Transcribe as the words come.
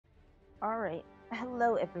Alright,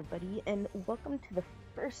 hello everybody, and welcome to the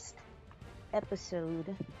first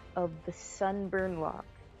episode of the Sunburnlocke.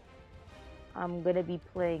 I'm gonna be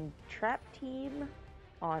playing Trap Team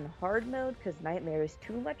on hard mode because Nightmare is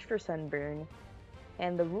too much for Sunburn.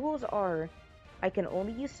 And the rules are, I can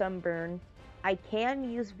only use Sunburn, I can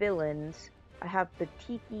use villains, I have the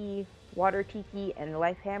Tiki, Water Tiki, and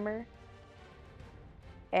Life Hammer,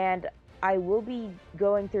 and I will be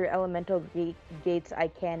going through elemental gates I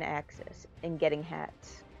can access and getting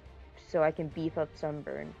hats, so I can beef up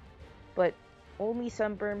Sunburn. But only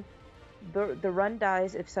Sunburn. The run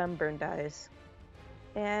dies if Sunburn dies.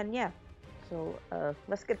 And yeah, so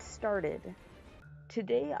let's get started.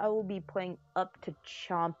 Today I will be playing up to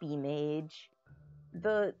Chompy Mage.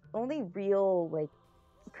 The only real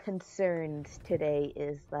concerns today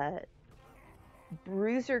is that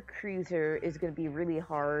Bruiser Cruiser is going to be really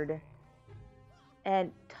hard,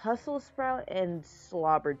 and Tussle Sprout and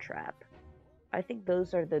Slobber Trap. I think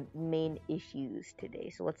those are the main issues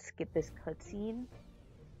today. So let's skip this cutscene.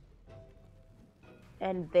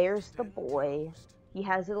 And there's the boy. He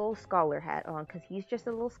has a little scholar hat on because he's just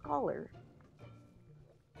a little scholar.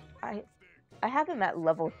 I have him at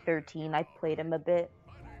level 13. I played him a bit.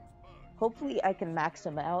 Hopefully I can max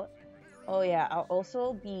him out. Oh yeah, I'll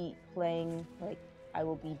also be playing, I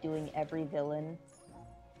will be doing every villain.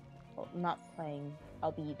 Well, not playing.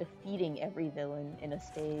 I'll be defeating every villain in a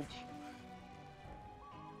stage.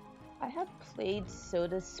 I have played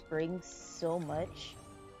Soda Springs so much,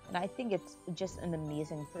 and I think it's just an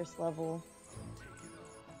amazing first level.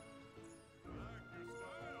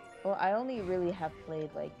 Well, I only really have played,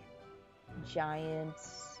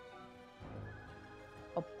 Giants,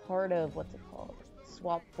 a part of,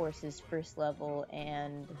 Swap Force's first level,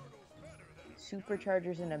 and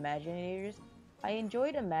Superchargers and Imaginators. I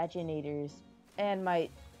enjoyed Imaginators, and my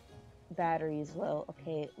battery is low.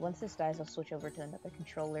 Okay, once this dies, I'll switch over to another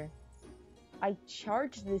controller. I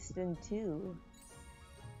charged this thing too.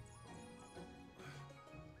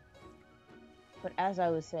 But as I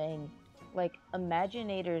was saying,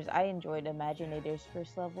 Imaginators, I enjoyed Imaginators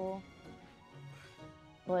first level.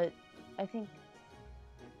 But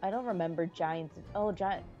I don't remember Giants. Oh,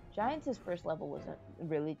 Giants' first level was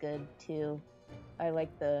really good too. I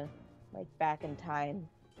like the, back in time,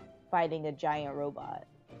 fighting a giant robot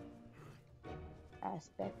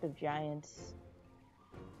aspect of Giants.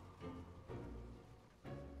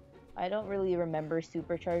 I don't really remember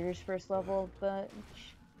Supercharger's first level, but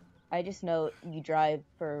I just know you drive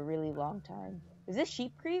for a really long time. Is this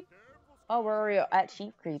Sheep Creep? Oh, we're at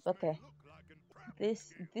Sheep Creep. Okay.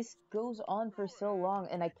 This goes on for so long,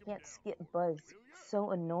 and I can't skip Buzz. It's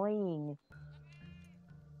so annoying.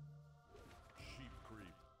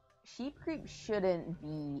 Sheep Creep shouldn't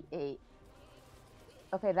be a...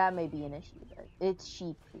 Okay, that may be an issue, but it's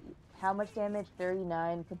Sheep Creep. How much damage?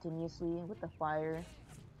 39 continuously with the fire.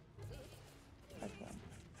 Okay.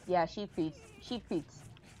 Yeah, Sheep Creeps. Sheep Creeps.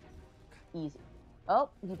 Easy. Oh,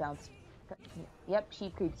 he bounced. Yep,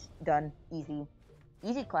 Sheep Creeps. Done. Easy.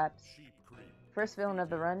 Easy claps. First villain of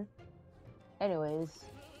the run. Anyways.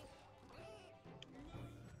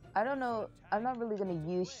 I don't know. I'm not really going to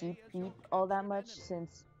use Sheep Creep all that much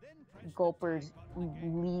since Gulper's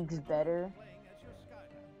league's better.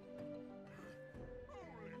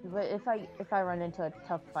 But if I run into a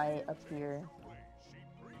tough fight up here,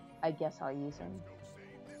 I guess I'll use him.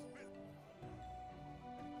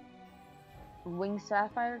 Wing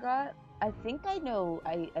Sapphire got? I think I know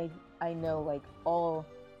I know all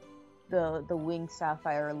the Wing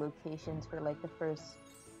Sapphire locations for the first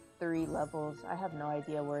 3 levels. I have no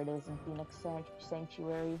idea where it is in Phoenix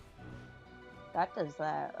Sanctuary. That does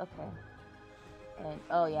that, okay. And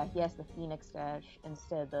oh yeah, he has the Phoenix dash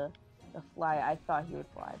instead of the fly. I thought he would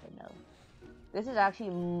fly, but no. This is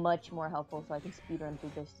actually much more helpful, so I can speedrun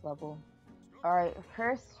through this level. Alright,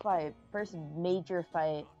 first major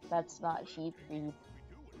fight that's not Sheep Creep.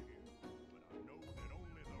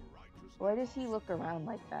 Why does he look around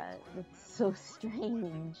like that? It's so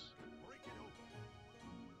strange.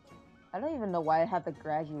 I don't even know why I have the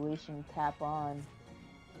graduation cap on.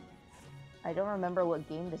 I don't remember what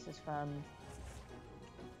game this is from.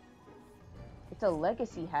 It's a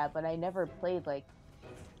legacy hat, but I never played,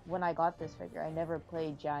 when I got this figure, I never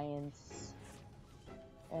played Giants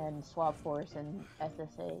and Swap Force and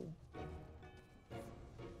SSA.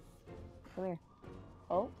 Come here.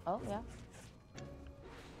 Oh, yeah.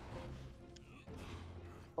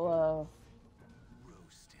 Whoa.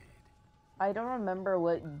 I don't remember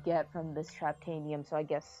what you get from this Traptanium, so I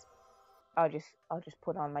guess I'll just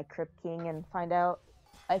put on my Crypt King and find out.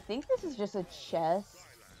 I think this is just a chest.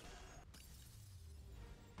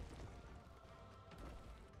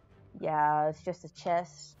 Yeah, it's just a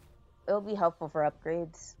chest. It'll be helpful for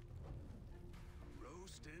upgrades.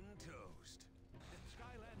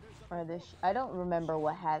 Or this, I don't remember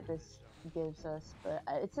what hat this gives us, but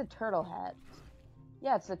it's a turtle hat.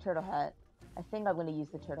 Yeah, it's a turtle hat. I think I'm gonna use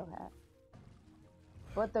the turtle hat.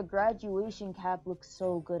 But the graduation cap looks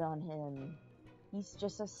so good on him. He's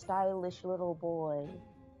just a stylish little boy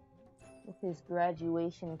with his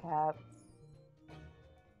graduation cap.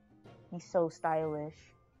 He's so stylish.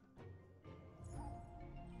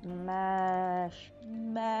 Mash,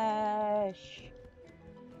 mash.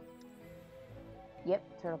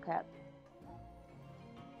 Yep, turtle cap.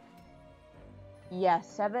 Yeah,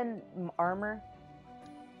 7 armor.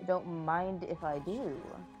 Don't mind if I do.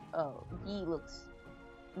 Oh, he looks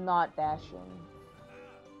not dashing.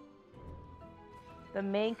 The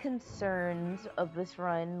main concerns of this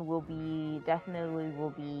run will be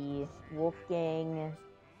Wolfgang,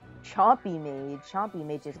 Chompy Mage. Chompy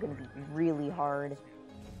Mage is going to be really hard.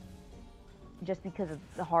 Just because of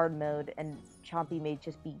the hard mode, and Chompy Mage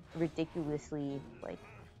just be ridiculously, like,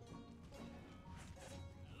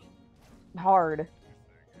 hard.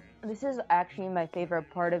 This is actually my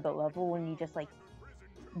favorite part of the level, when you just, like,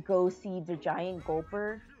 go see the giant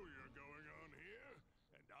gulper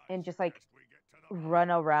and just, like,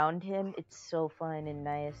 run around him. It's so fun and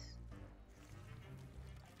nice.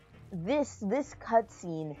 This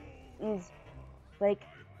cutscene is, like,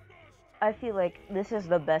 I feel like this is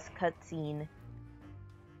the best cutscene.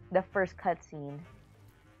 The first cutscene.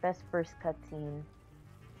 Best first cutscene.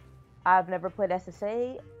 I've never played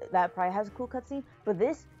SSA. That probably has a cool cutscene. But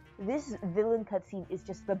this villain cutscene is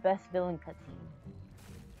just the best villain cutscene.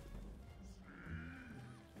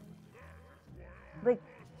 Like,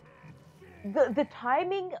 the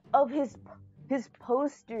timing of his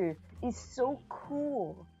poster is so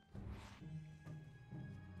cool.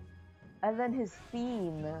 And then his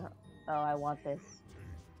theme. Oh, I want this.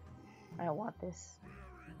 I want this.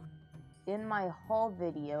 In my haul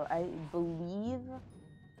video, I believe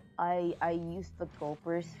I used the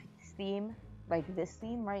Gulpers theme, like this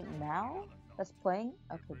theme right now that's playing.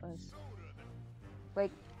 Okay, guys.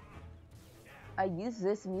 Like, I use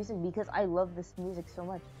this music because I love this music so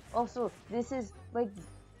much. Also, this is like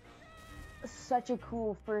such a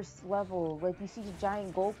cool first level. Like, you see the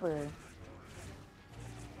giant Gulper,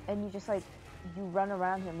 and you just like you run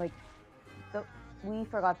around him. Like, we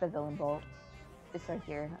forgot the villain bolt. It's right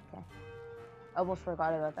here. Okay. Almost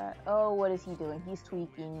forgot about that. Oh, what is he doing? He's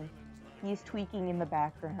tweaking. He's tweaking in the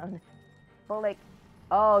background. But like,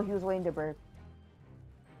 oh, he was waiting to burp.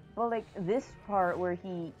 But like, this part where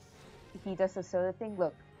he does the soda thing,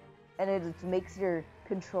 look, and it makes your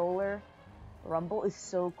controller rumble is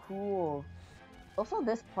so cool. Also,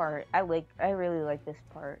 this part, I really like this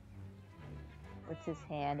part. It's his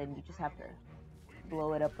hand, and you just have to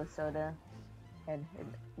blow it up with soda. And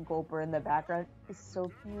Gulper in the background is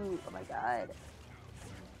so cute. Oh my god.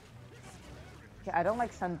 Okay, I don't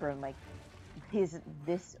like Sunburn, like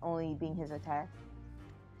this only being his attack.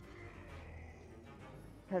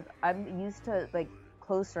 Because I'm used to like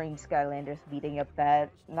close range Skylanders beating up that,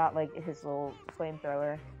 not like his little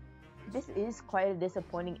flamethrower. This is quite a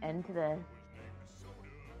disappointing end to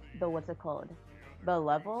the what's it called? The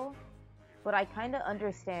level. But I kind of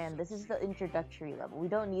understand. This is the introductory level. We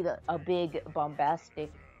don't need a big,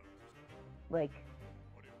 bombastic, like,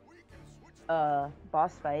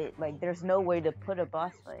 boss fight. Like, there's no way to put a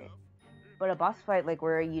boss fight. But a boss fight, like,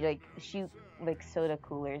 where you, like, shoot, like, soda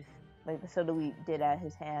coolers, like the soda we did at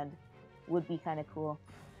his hand, would be kind of cool.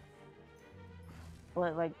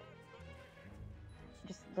 But, like,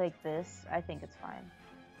 just like this, I think it's fine.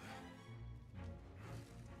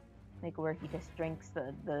 Like, where he just drinks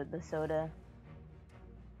the soda.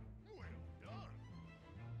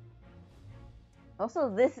 Also,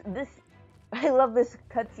 this I love this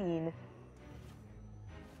cutscene.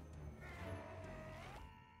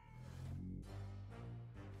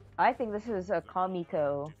 I think this is a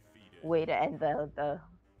Kamiko way to end the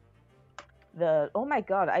oh my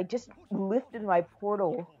god, I just lifted my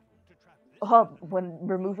portal up when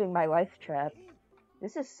removing my life trap.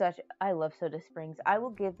 This is such... I love Soda Springs. I will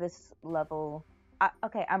give this level...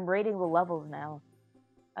 okay, I'm rating the levels now.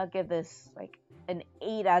 I'll give this, like, an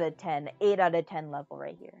 8 out of 10. 8 out of 10 level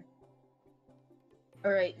right here.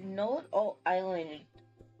 Alright, Know-It-All Island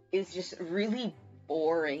is just really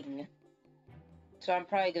boring. So I'm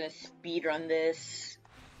probably gonna speedrun this.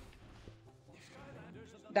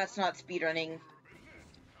 That's not speedrunning.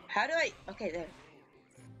 How do I... Okay,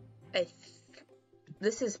 there.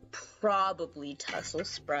 This is probably Tussle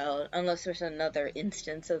Sprout, unless there's another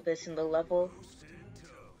instance of this in the level.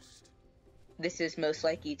 This is most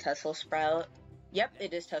likely Tussle Sprout. Yep,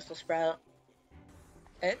 it is Tussle Sprout.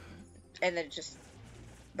 And then it just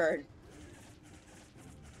burn.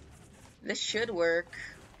 This should work.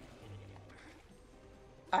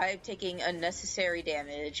 I'm taking unnecessary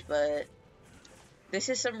damage, but this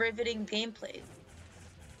is some riveting gameplay.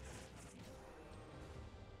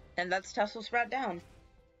 And that's Tussle Sprout down.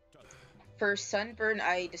 For Sunburn,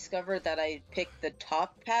 I discovered that I picked the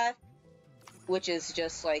top path, which is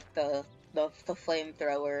just like the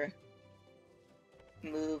flamethrower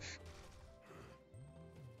move.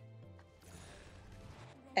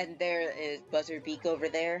 And there is Buzzerbeak over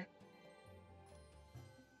there.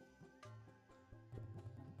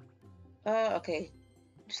 Okay.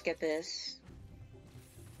 Just get this.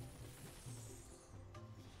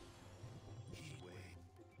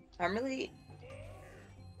 I'm really...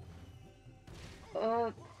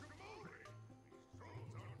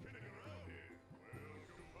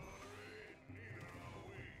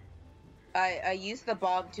 I used the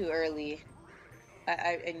bomb too early.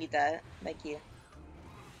 I need that. Thank you.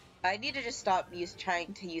 I need to just stop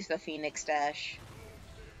trying to use the Phoenix Dash.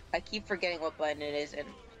 I keep forgetting what button it is, and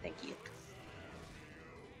thank you.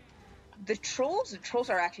 The trolls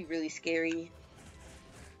are actually really scary.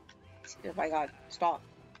 Oh my god, stop.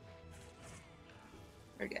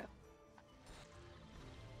 There we go.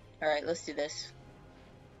 Alright, let's do this.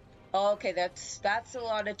 Okay, that's a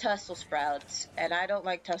lot of Tussle Sprouts, and I don't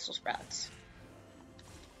like Tussle Sprouts.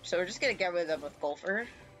 So we're just gonna get rid of them with Golfer.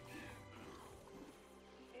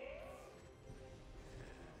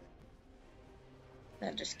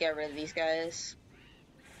 And just get rid of these guys.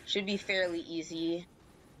 Should be fairly easy.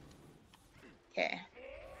 Okay.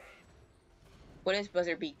 What is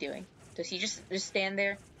Buzzerbeak doing? Does he just stand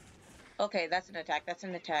there? Okay, that's an attack. That's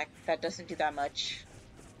an attack. That doesn't do that much.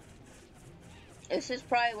 This is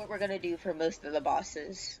probably what we're gonna do for most of the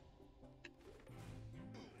bosses.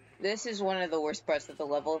 This is one of the worst parts of the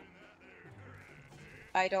level.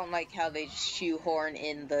 I don't like how they shoehorn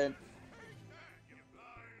in the...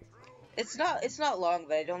 It's not long,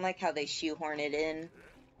 but I don't like how they shoehorn it in.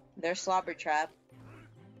 Their Slobber Trap.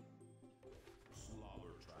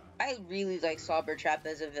 I really like Slobber Trap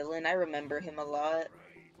as a villain. I remember him a lot.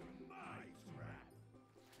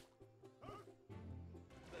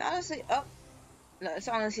 Honestly, no, it's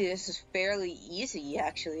honestly, this is fairly easy,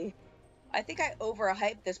 actually. I think I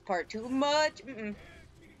overhyped this part too much.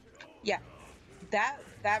 Yeah, that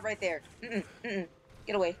right there.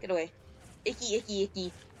 Get away, get away. Icky, icky,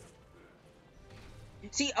 icky.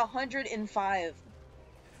 See, 105.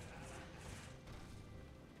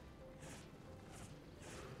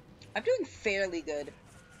 I'm doing fairly good.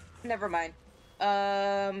 Never mind.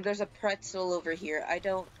 There's a pretzel over here. I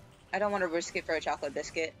don't want to risk it for a chocolate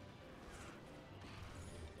biscuit.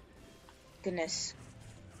 Goodness.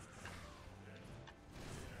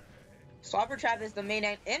 Slobber Trap is the main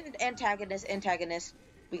antagonist.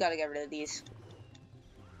 We gotta get rid of these.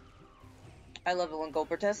 I love it when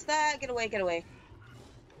Gulper does that. Get away, get away.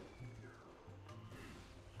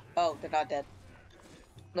 Oh, they're not dead.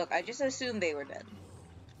 Look, I just assumed they were dead.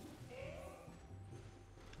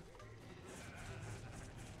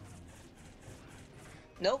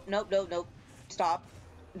 Nope, nope, nope, nope. Stop.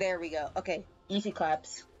 There we go. Okay, easy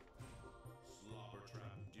claps.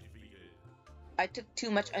 I took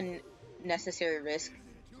too much unnecessary risk.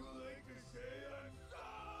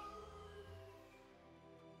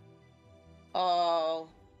 Oh.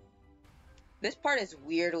 This part is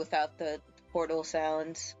weird without the portal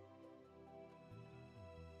sounds.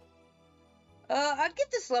 I'd give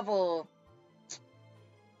this level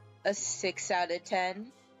a 6 out of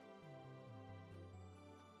 10.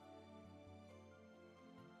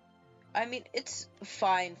 I mean, it's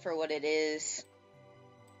fine for what it is.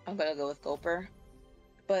 I'm gonna go with Gulper.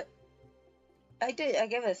 But I give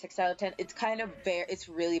it a 6 out of 10. It's kind of it's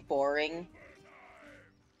really boring.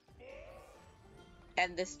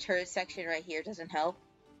 And this turret section right here doesn't help.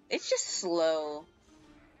 It's just slow.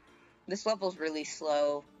 This level's really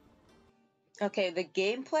slow. Okay, the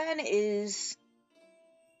game plan is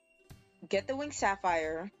get the Winged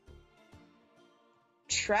Sapphire,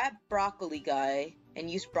 trap Broccoli Guy, and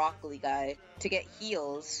use Broccoli Guy to get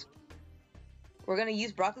heals. We're gonna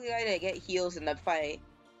use Broccoli Guy to get heals in the fight.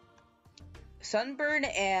 Sunburn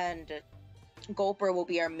and Gulper will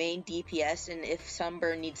be our main DPS, and if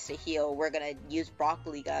Sunburn needs to heal, we're gonna use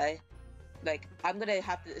Broccoli Guy. Like, I'm gonna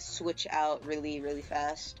have to switch out really, really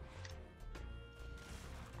fast.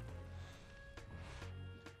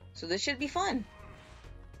 So this should be fun.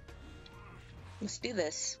 Let's do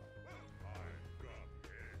this.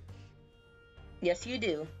 Yes, you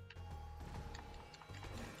do.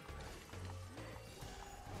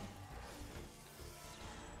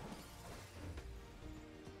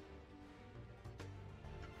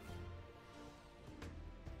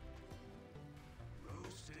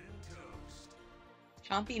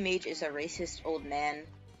 Chompy Mage is a racist old man.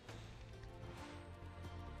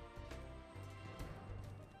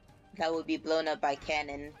 That would be blown up by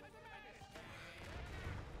cannon.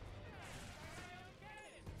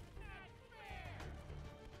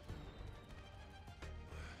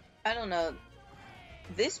 I don't know.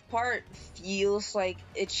 This part feels like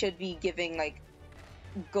it should be giving, like,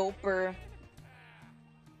 Gulper.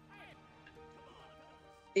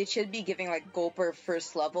 It should be giving, like, Gulper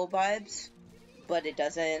first level vibes, but it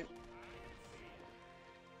doesn't.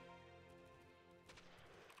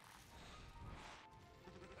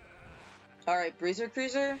 Alright, Bruiser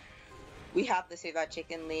Cruiser. We have to save that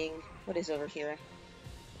chicken Ling. What is over here?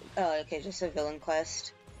 Oh, okay, just a villain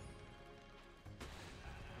quest.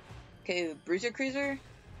 Okay, Bruiser Cruiser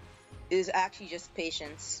is actually just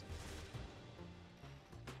patience.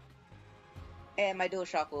 And my dual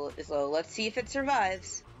shock is low. Let's see if it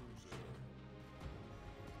survives.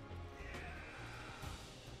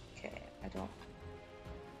 Okay,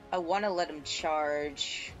 I want to let him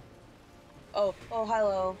charge. Oh,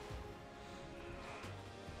 hello.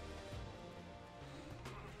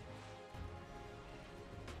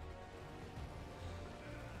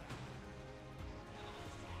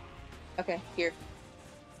 Okay, here.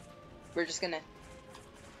 We're just gonna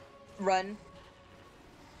run.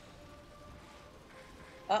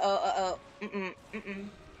 Uh-oh.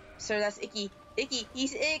 Sir, that's Icky. Icky,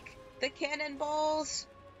 he's Ick! The cannonballs!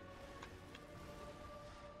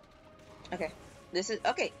 Okay,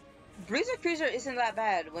 okay. Bruiser Cruiser isn't that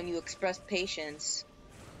bad when you express patience.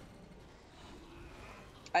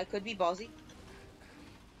 I could be ballsy.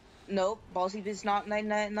 Nope, ballsy is not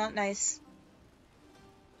nice.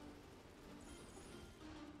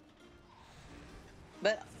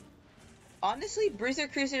 But honestly, Bruiser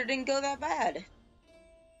Cruiser didn't go that bad.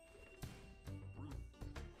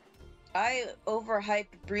 I overhyped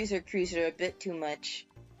Bruiser Cruiser a bit too much.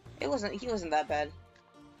 He wasn't that bad.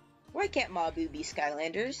 Why can't Mabu be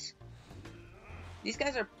Skylanders? These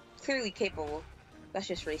guys are clearly capable. That's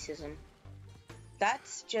just racism.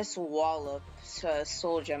 That's just Wallop,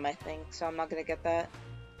 Soul Gem, I think, so I'm not gonna get that.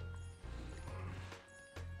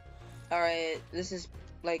 Alright, this is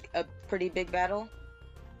like a pretty big battle.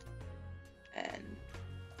 And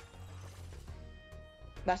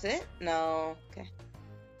that's it? No, okay.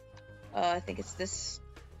 I think it's this.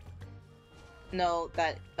 No,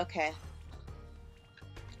 okay.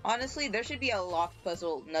 Honestly, there should be a lock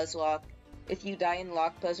puzzle, Nuzlocke. If you die in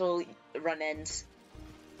lock puzzle, run ends.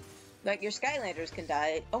 Like, your Skylanders can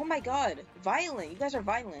die. Oh my god, violent! You guys are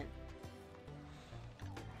violent.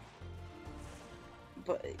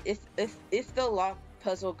 But if the lock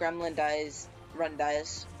puzzle gremlin dies, run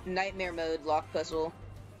dies. Nightmare mode, lock puzzle.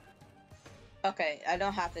 Okay, I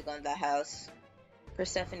don't have to go in that house.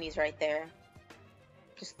 Persephone's right there.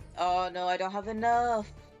 Oh no, I don't have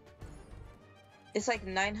enough. It's like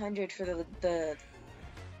 900 for the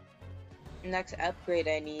next upgrade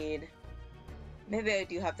I need. Maybe I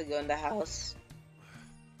do have to go in the house.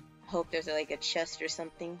 Hope there's like a chest or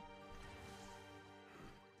something.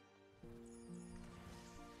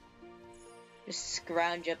 Just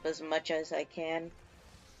scrounge up as much as I can.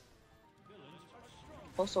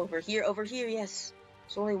 Also over here, yes.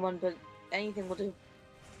 It's only one, but anything will do.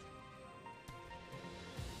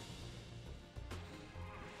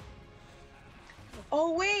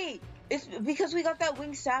 Oh wait! It's because we got that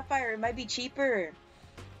winged sapphire, it might be cheaper.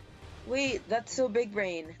 Wait, that's so big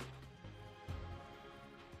brain.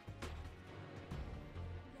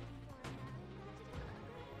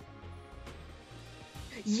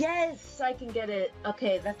 Yes, I can get it.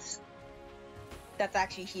 Okay, that's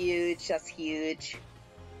actually huge. That's huge.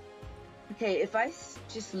 Okay, if I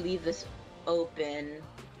just leave this open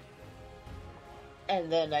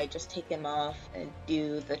and then I just take him off and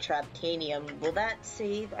do the Traptanium, will that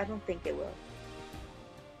save? I don't think it will.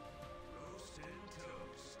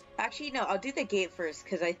 Actually, no, I'll do the gate first,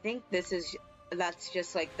 because I think that's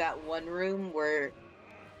just like that one room where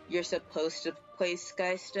you're supposed to place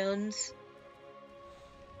Sky Stones,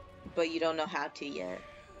 but you don't know how to yet.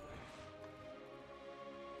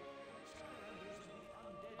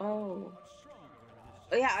 Oh.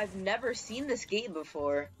 Oh yeah, I've never seen this gate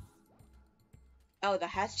before. Oh, the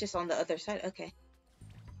hat's just on the other side. Okay.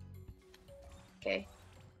 Okay.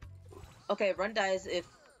 Okay, run dies if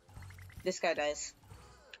this guy dies.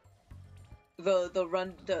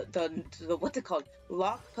 The what's it called?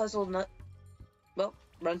 Lock puzzle nut. Well,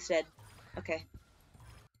 run's dead. Okay.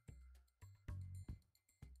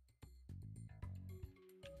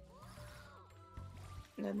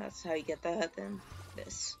 And then that's how you get that. Then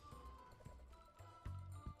this.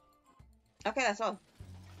 Okay, that's all.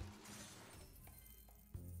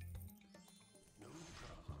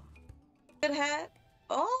 Good hat.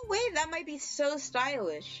 Oh, wait, that might be so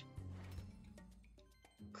stylish.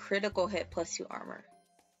 Critical hit plus 2 armor.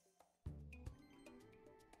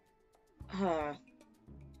 Huh.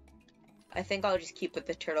 I think I'll just keep with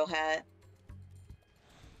the turtle hat.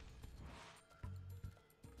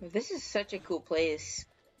 This is such a cool place.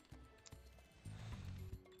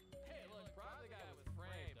 Hey, look, Broccoli Guy was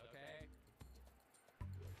framed, okay?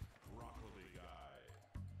 Broccoli Guy.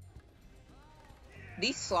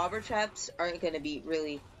 These slobber traps are gonna be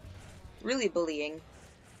really, really bullying.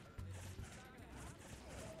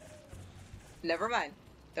 Never mind.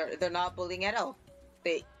 They're not bullying at all.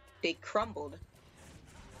 They crumbled.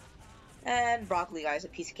 And Broccoli Guy's a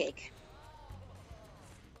piece of cake.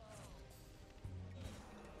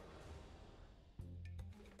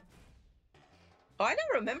 Oh, I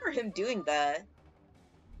don't remember him doing that.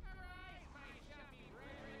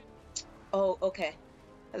 Oh, okay.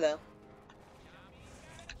 Hello.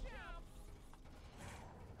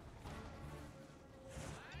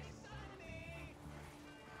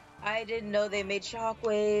 I didn't know they made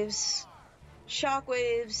shockwaves.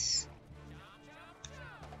 Shockwaves.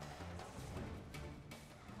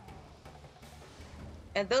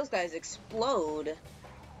 And those guys explode.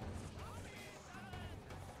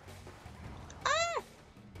 Ah!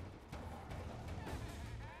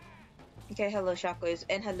 Okay, hello shockwaves,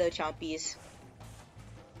 and hello chompies.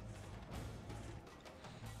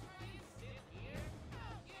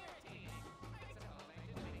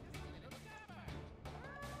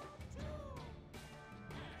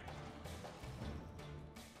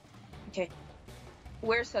 Okay.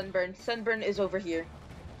 Where's Sunburn? Sunburn is over here.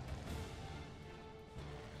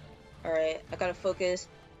 Alright, I gotta focus.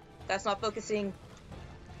 That's not focusing.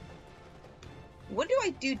 When do I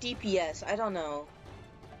do DPS? I don't know.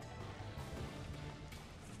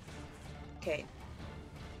 Okay.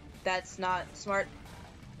 That's not smart.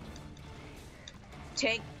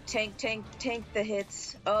 Tank the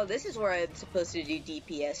hits. Oh, this is where I'm supposed to do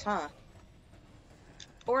DPS, huh?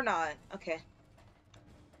 Or not. Okay.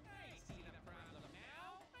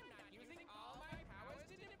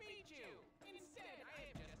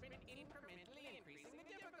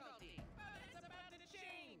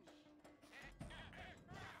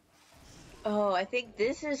 Oh, I think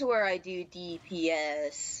this is where I do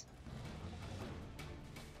DPS.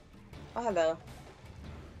 Oh, hello.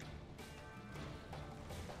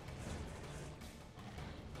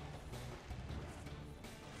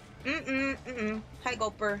 Hi,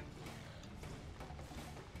 Gulper.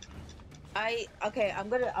 Okay, I'm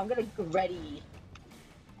gonna ready.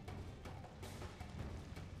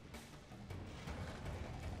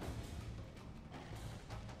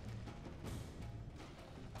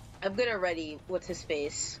 I'm gonna ready what's his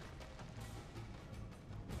face.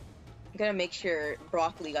 I'm gonna make sure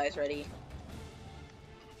Broccoli Guy's ready.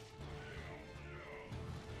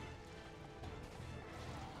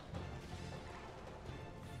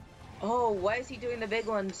 Oh, why is he doing the big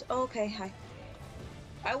ones? Oh, okay, hi.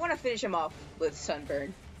 I want to finish him off with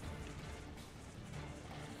Sunburn.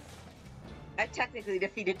 I technically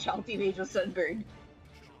defeated Chompy Mage with Sunburn.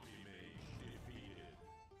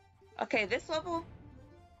 Okay, this level,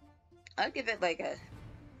 I'd give it like a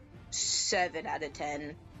 7 out of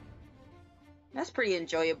 10. That's pretty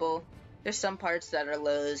enjoyable. There's some parts that are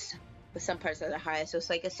lows, but some parts that are high, so it's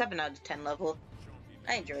like a 7 out of 10 level.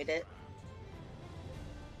 I enjoyed it.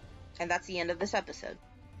 And that's the end of this episode.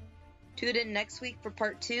 Tune in next week for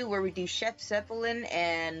part 2, where we do Chef Zeppelin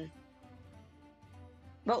and,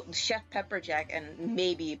 well, Chef Pepperjack and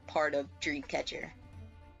maybe part of Dreamcatcher.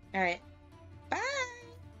 Alright.